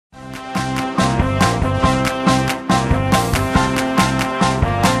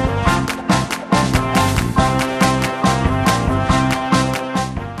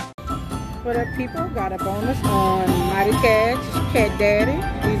people. Got a bonus on Mighty Cash, Cat Daddy.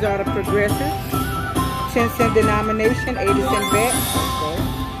 These are the progressives. 10-cent denomination, 80-cent bet. Okay.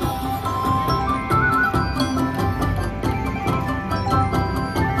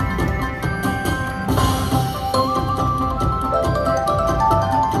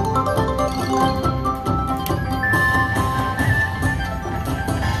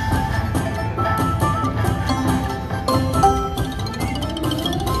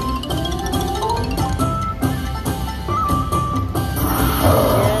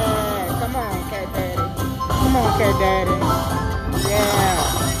 Okay, Daddy. Yeah.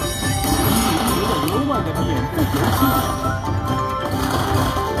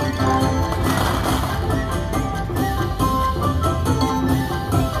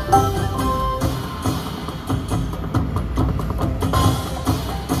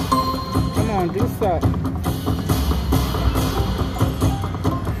 Come on, do something.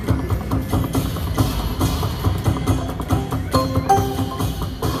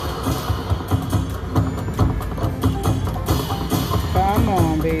 Come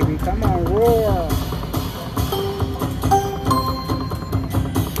on, baby. Come on, roar.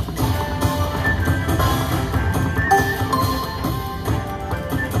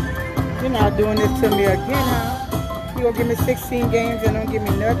 You're not doing this to me again, huh? You gonna give me 16 games and don't give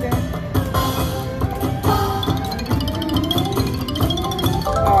me nothing?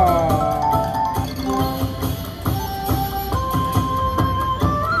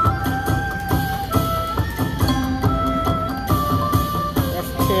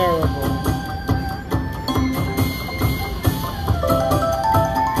 Terrible.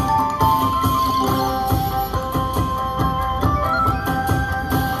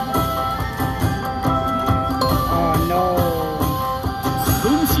 Oh no.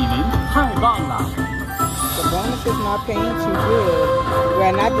 The bonus is not paying too good.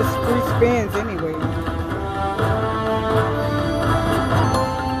 Well, not the free spins anyway.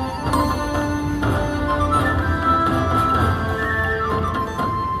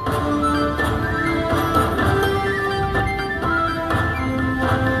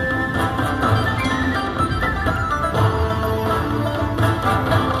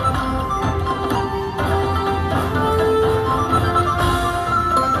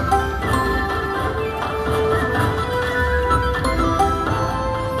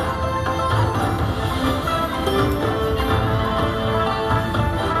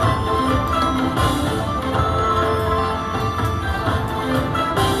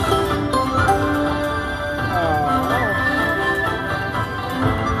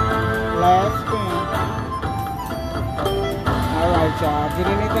 Last spin. Alright, y'all. Get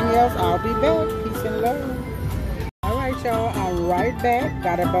anything else? I'll be back. Peace and love. Alright, y'all. I'm right back.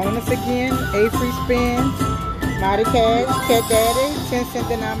 Got a bonus again. 8 free spins. Mighty Cash, Cat Daddy, 10-cent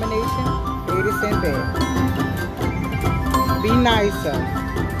denomination, 80-cent bet. Be nicer.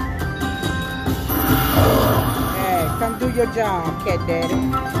 Hey, come do your job, Cat Daddy.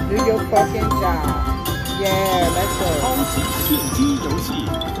 Do your fucking job. Yeah, let's go. 超级现金游戏。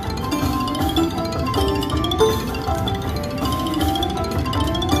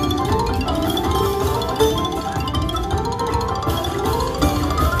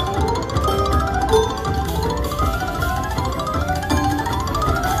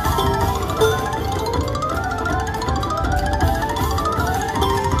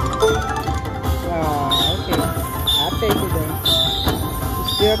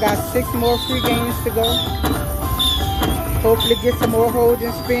 Still got 6 more free games to go. Hopefully get some more hold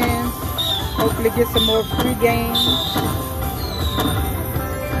and spins. Hopefully get some more free games.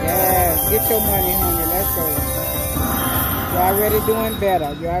 Yeah, get your money, honey. Let's go. You're already doing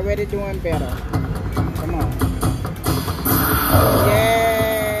better. You're already doing better. Come on.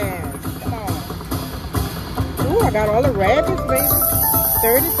 Yes. Come on. Ooh, I got all the rabbits, baby.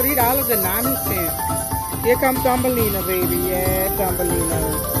 $33.90. Here comes Thumbelina, baby. Yeah,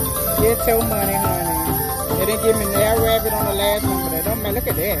 Thumbelina. Get your money, honey. They didn't give me that rabbit on the last one, but don't man, look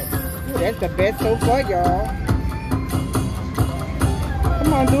at that. Ooh, that's the best so far, y'all.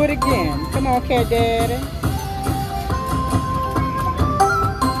 Come on, do it again. Come on, Cat Daddy.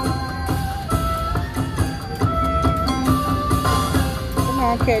 Come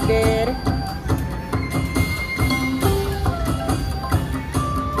on, Cat Daddy.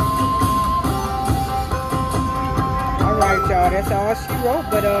 Alright, y'all, that's all she wrote,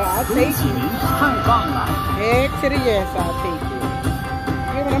 but I'll take it. Heck to the yes, I'll take it.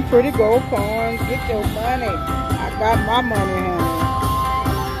 Give them pretty gold coins. Get your money. I got my money, honey.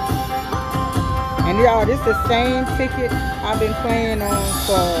 And y'all, this is the same ticket I've been playing on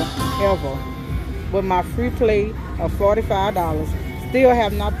forever with my free play of $45. still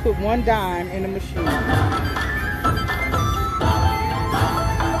have not put one dime in the machine.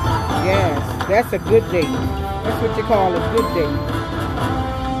 Yes, that's a good day. That's what you call a good day.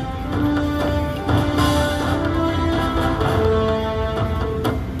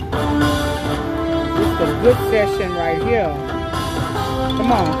 It's a good session right here.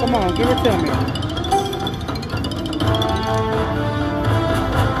 Come on, give it to me.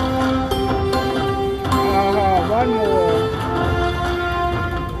 One more.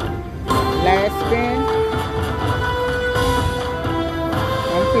 Last spin.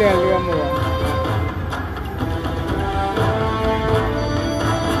 I'm playing a little more.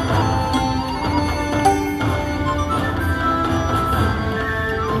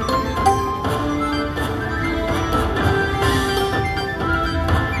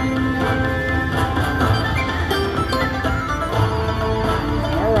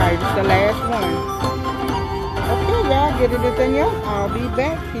 Alright, it's the last one. Get anything else, I'll be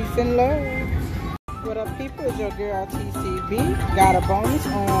back. Peace and love. What up, people? It's your girl TCB. Got a bonus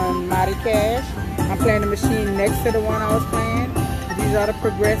on Mighty Cash. I'm playing the machine next to the one I was playing. These are the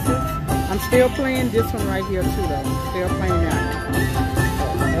progressives. I'm still playing this one right here too, though. Still playing that one. So,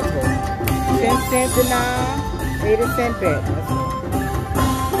 let's go. 10 cent deny, 80 cent bet. Let's go.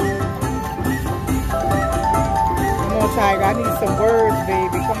 Come on, Tiger. I need some words,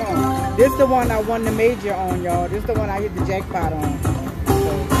 baby. Come on. This is the one I won the major on, y'all. This is the one I hit the jackpot on.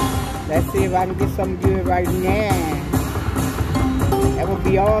 So, let's see if I can get something good right now. That would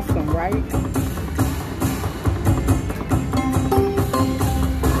be awesome, right?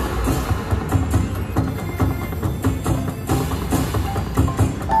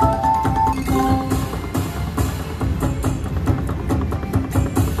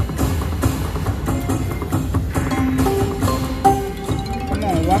 Come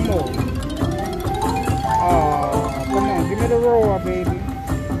on, one more. Come on, give me the roar, baby.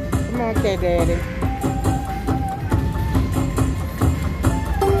 Come on, Cat Daddy.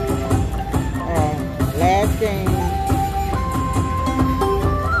 Last game.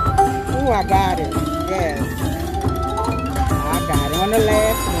 Ooh, I got it. Yes. I got it on the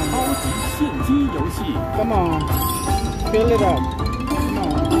last one. Come on. Fill it up. Come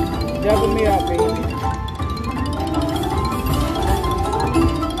on. Double me up, baby.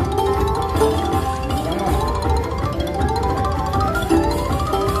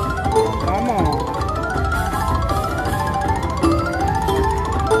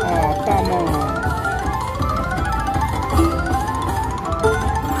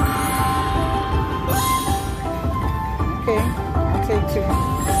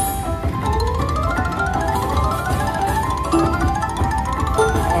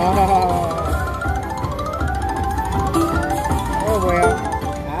 Oh well,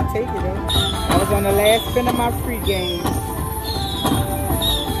 I'll take it though. I was on the last spin of my free game.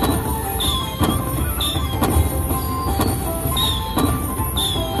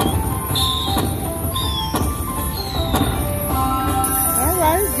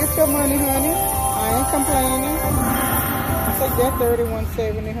 Alright, get your money, honey. I ain't complaining. I take that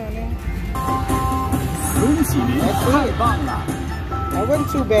 31.70, honey. That's it. That wasn't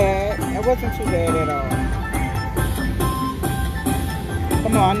too bad. That wasn't too bad at all.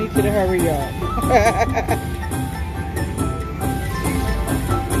 Come on, I need you to hurry up.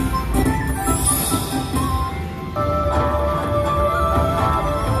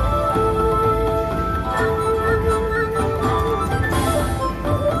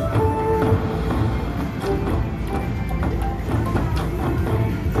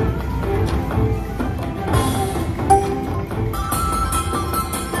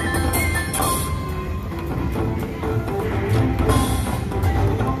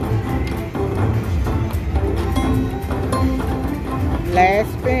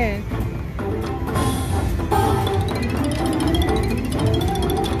 Last spin.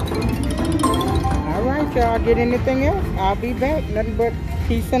 Alright, y'all. Get anything else? I'll be back. Nothing but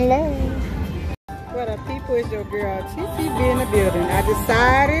peace and love. What up, people? It's your girl TCB in the building. I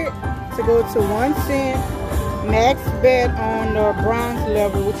decided to go to 1 cent max bet on the bronze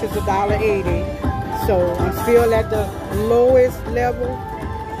level, which is $1.80. So I'm still at the lowest level,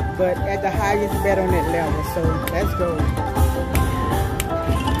 but at the highest bet on that level. So let's go.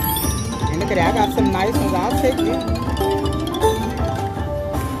 Look at that, I got some nice ones. I'll take it.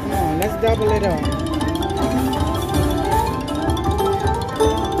 Come on, let's double it up.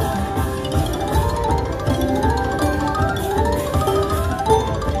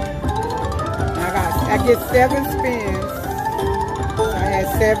 I get 7 spins. I had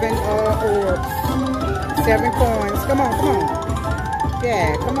 7 orbs, 7 coins. Come on, come on.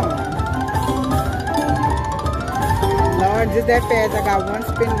 Yeah, come on. Lord, just that fast. I got one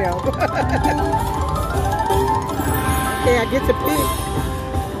spin left. Okay, I get to pick.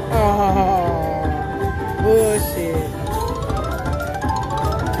 Oh, bullshit.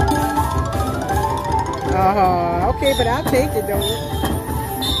 Okay, but I'll take it though.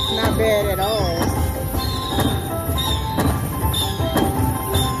 Not bad at all.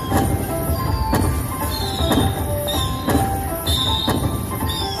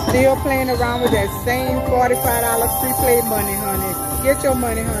 Still playing around with that same $45 free play money, honey. Get your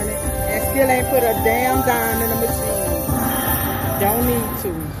money, honey. And still ain't put a damn dime in the machine. Don't need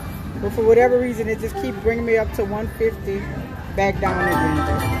to. But for whatever reason, it just keeps bringing me up to 150. Back down again.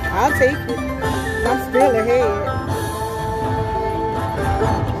 I'll take it. I'm still ahead.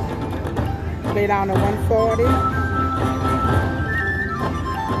 Play down to 140.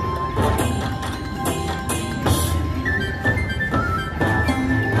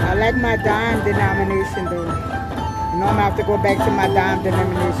 I like my dime denomination though. You know I'm gonna have to go back to my dime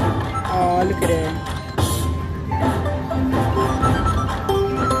denomination. Oh, look at that.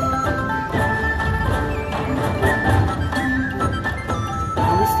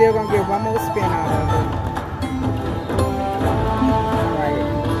 And we still gonna get one more spin out of it. Alright.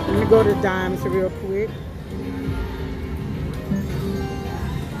 Let me go to dimes real quick.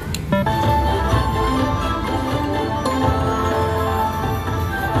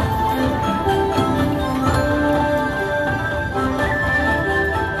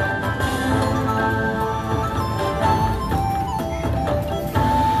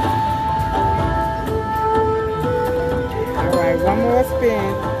 One more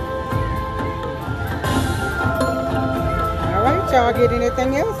spin. Alright, y'all get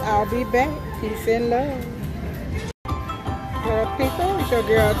anything else? I'll be back. Peace and love. What up, people? It's your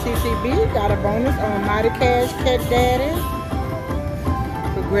girl TCB. Got a bonus on Mighty Cash, Cat Daddy,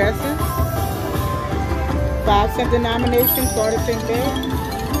 Progressive, 5-cent denomination, 40-cent bet.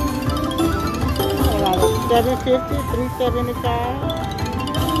 $750, $375.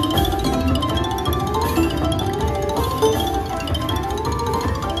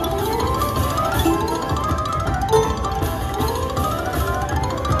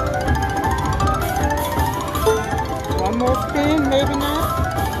 More spin, maybe not.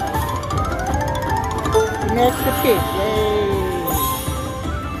 Next to pick, yay.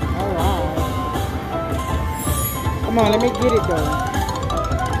 Alright. Come on, let me get it though.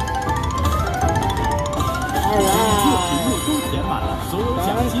 Alright.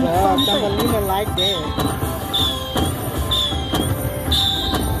 Thumbs up, Thumbelina like that.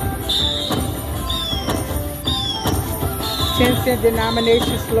 $0.10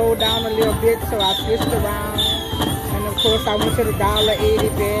 denomination slowed down a little bit, so I switched around. Of course, I went to the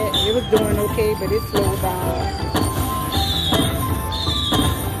 $1.80 bet. It was doing okay, but it slowed down.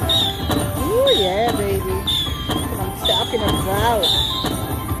 Ooh, yeah, baby. That's what I'm talking about.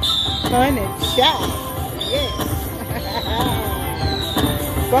 $100 shot. Yes.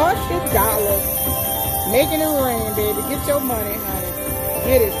 $40. Making it rain, baby. Get your money, honey.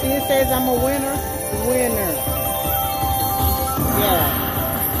 Get it. See, it says I'm a winner. Winner. Yeah.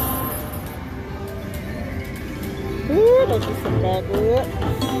 Ooh, let's get some back up.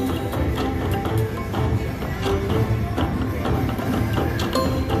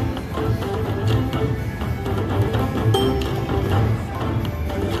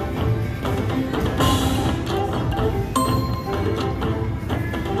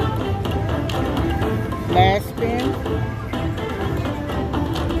 Last spin.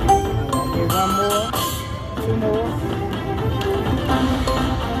 Okay, one more. Two more.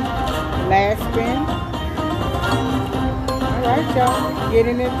 Last spin. Alright, y'all. Get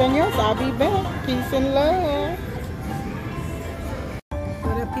anything else, I'll be back. Peace and love.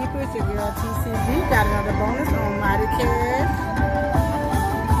 What up, people? It's your girl TCB. Got another bonus on Mighty Cash,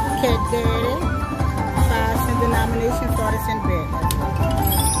 Cat Daddy, 5-cent denomination, 40-cent bet.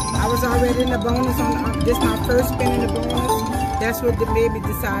 I was already in the bonus on this my first spin in the bonus. That's what made me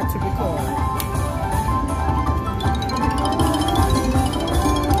decide to record.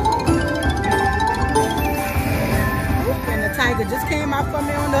 Tiger just came out for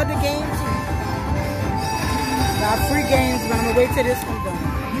me on the other game too. Got free games, but I'm gonna wait till this one done.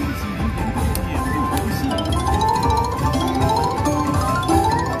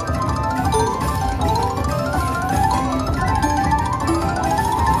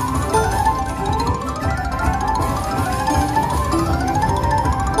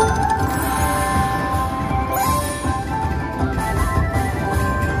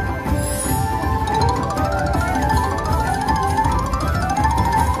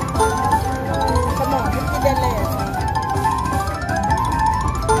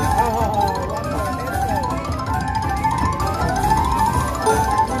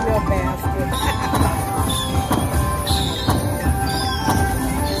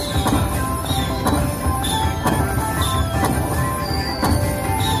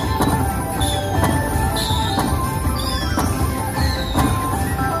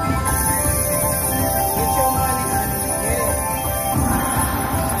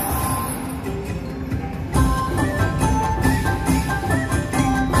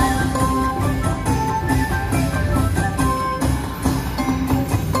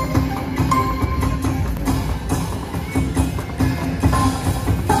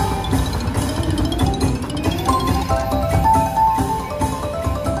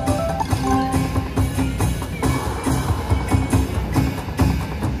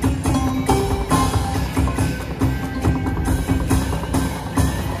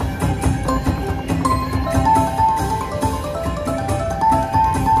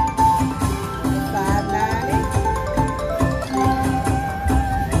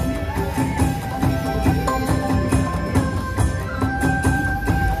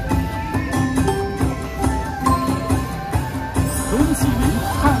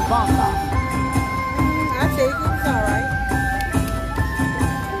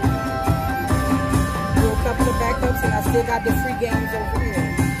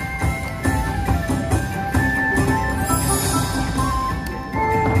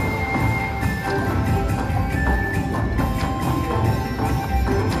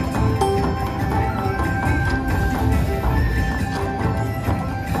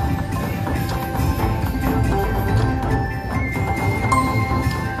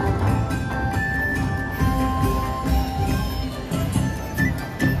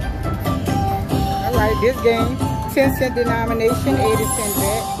 this game. 10-cent denomination, 80-cent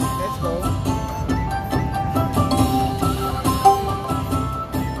bet. Let's go.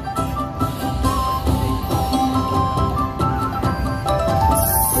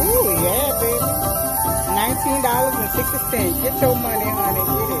 Ooh, yeah, baby. $19.60. Get your money, honey.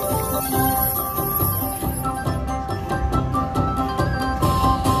 Get it.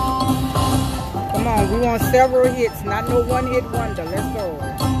 Come on, we want several hits, not no one-hit wonder. Let's go.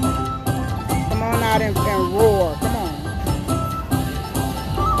 Come on out and roar. Come on.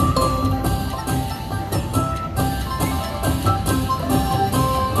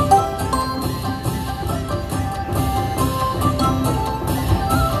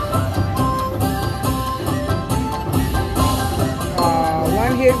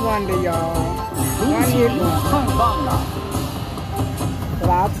 One-hit wonder, y'all. One-hit wonder. But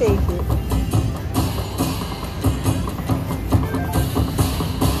I'll take it.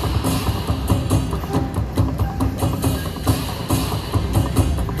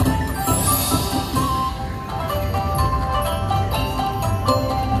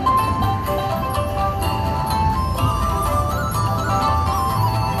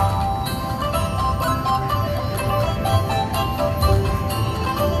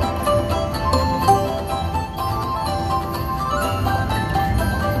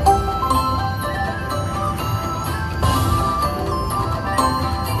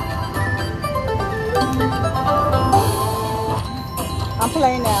 I'm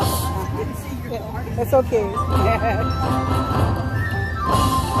playing now. It's okay.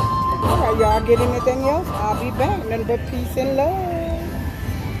 Alright, y'all get anything else? I'll be back. Nothing but peace and love.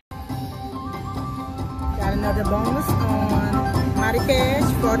 Got another bonus on Mighty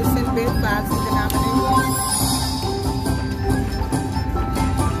Cash, 40-cent bet, 5-cent denomination.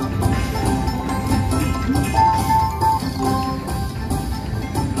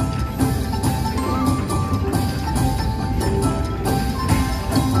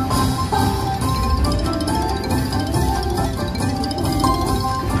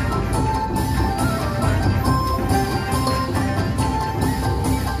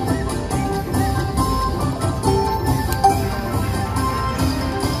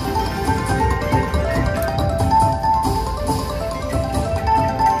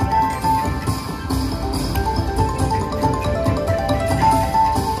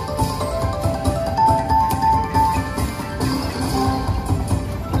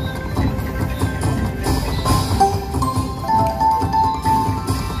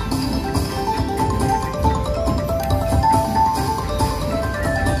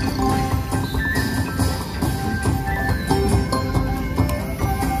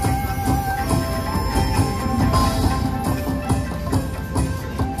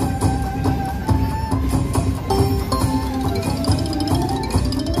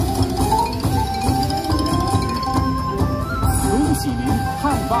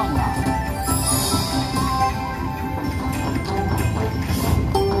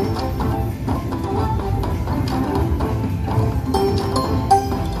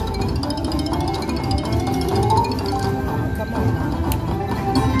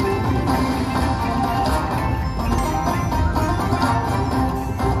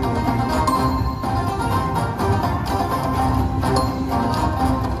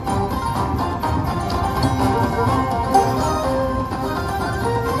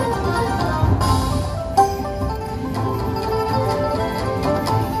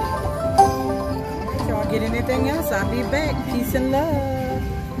 Get anything else, I'll be back. Peace and love.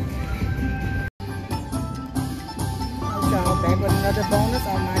 Y'all back with another bonus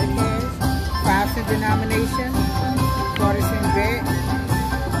on Mighty Cash. 5-cent denomination, 40-cent bet.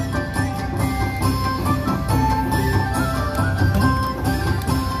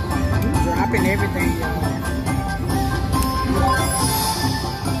 Dropping everything, y'all.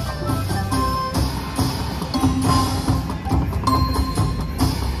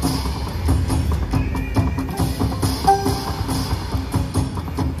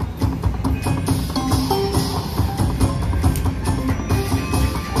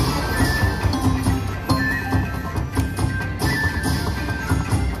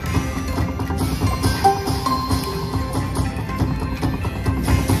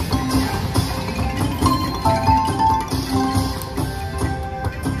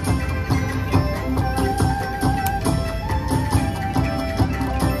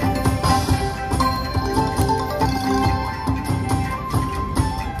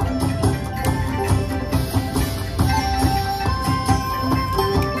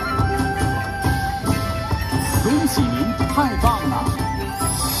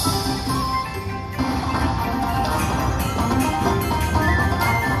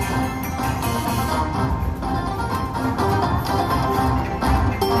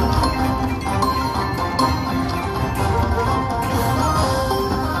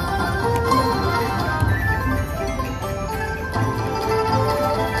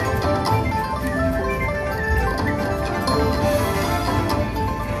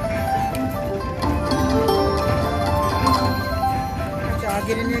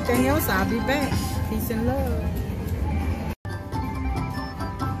 anything else, I'll be back. Peace and love.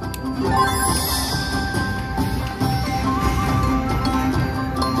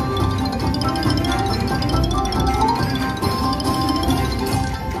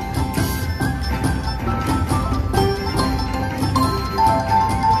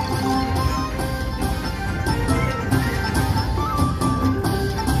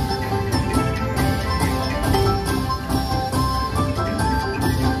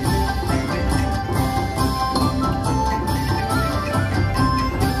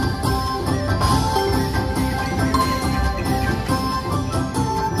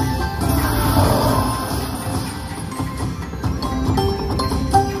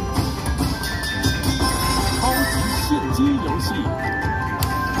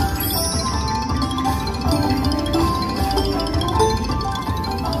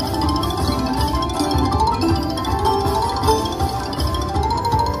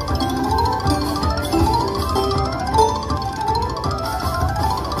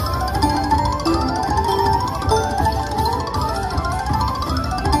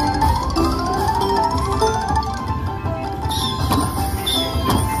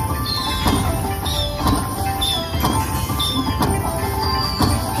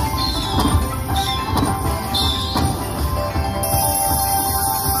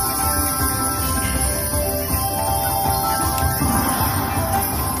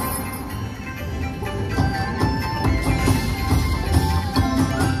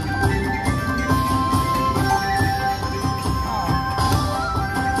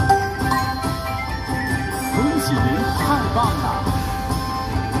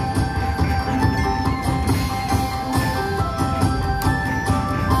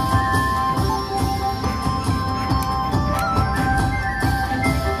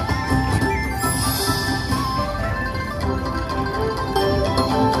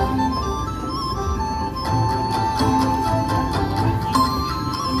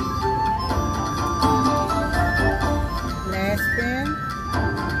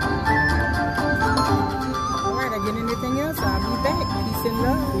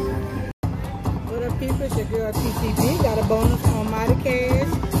 Got a bonus on Mighty Cash,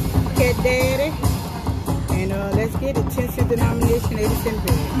 Cat Daddy, and let's get it, 10 cent denomination, 80 cent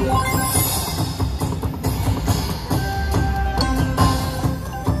bill.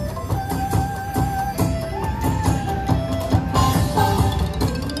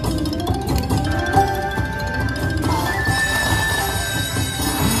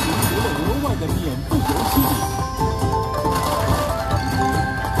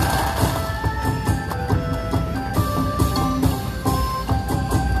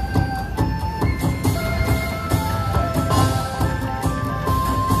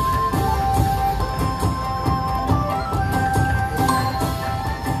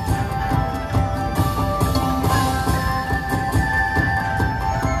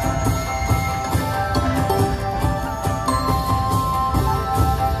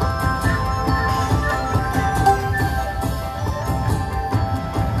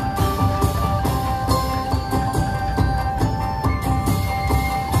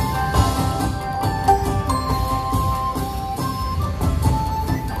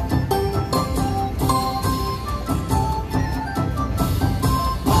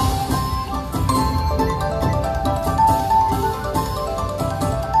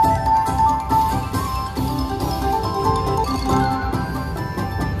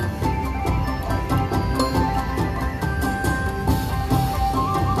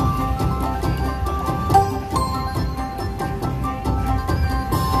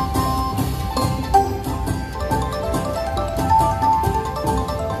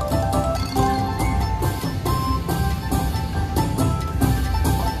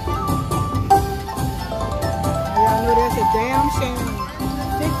 Damn shame.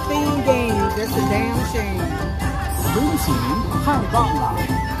 16 games, that's a damn shame. 恭喜您，太棒了！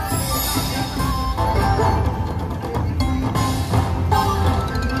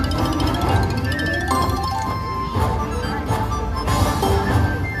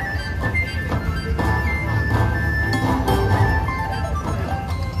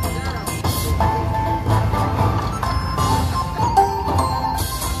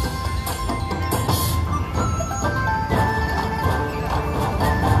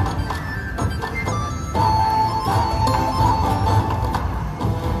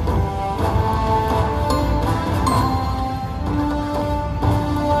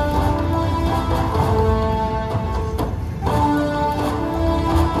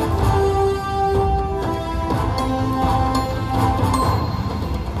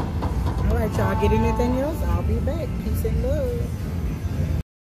 Y'all get anything else? I'll be back. Peace and love.